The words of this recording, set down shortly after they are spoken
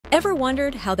Ever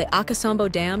wondered how the Akosombo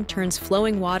Dam turns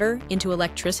flowing water into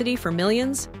electricity for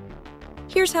millions?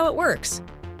 Here's how it works.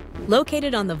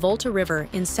 Located on the Volta River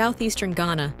in southeastern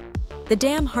Ghana, the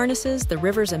dam harnesses the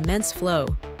river's immense flow,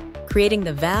 creating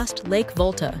the vast Lake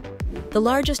Volta, the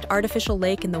largest artificial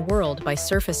lake in the world by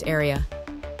surface area.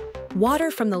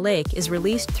 Water from the lake is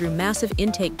released through massive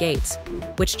intake gates,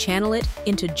 which channel it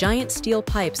into giant steel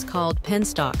pipes called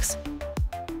penstocks.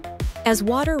 As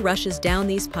water rushes down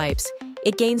these pipes,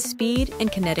 it gains speed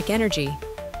and kinetic energy.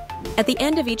 At the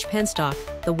end of each penstock,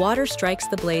 the water strikes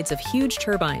the blades of huge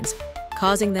turbines,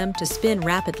 causing them to spin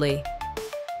rapidly.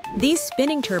 These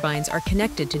spinning turbines are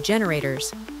connected to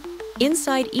generators.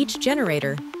 Inside each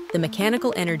generator, the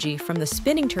mechanical energy from the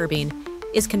spinning turbine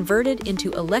is converted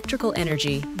into electrical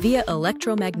energy via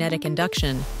electromagnetic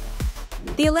induction.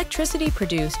 The electricity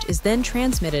produced is then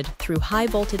transmitted through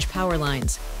high-voltage power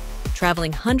lines,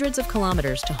 traveling hundreds of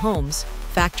kilometers to homes,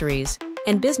 factories,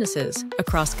 and businesses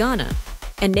across Ghana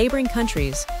and neighboring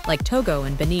countries like Togo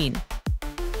and Benin.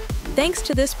 Thanks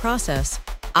to this process,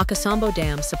 Akosombo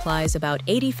Dam supplies about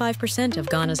 85% of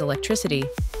Ghana's electricity,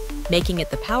 making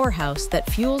it the powerhouse that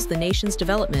fuels the nation's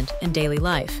development and daily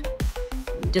life.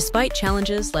 Despite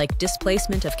challenges like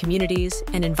displacement of communities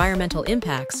and environmental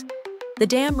impacts, the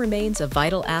dam remains a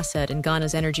vital asset in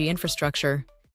Ghana's energy infrastructure,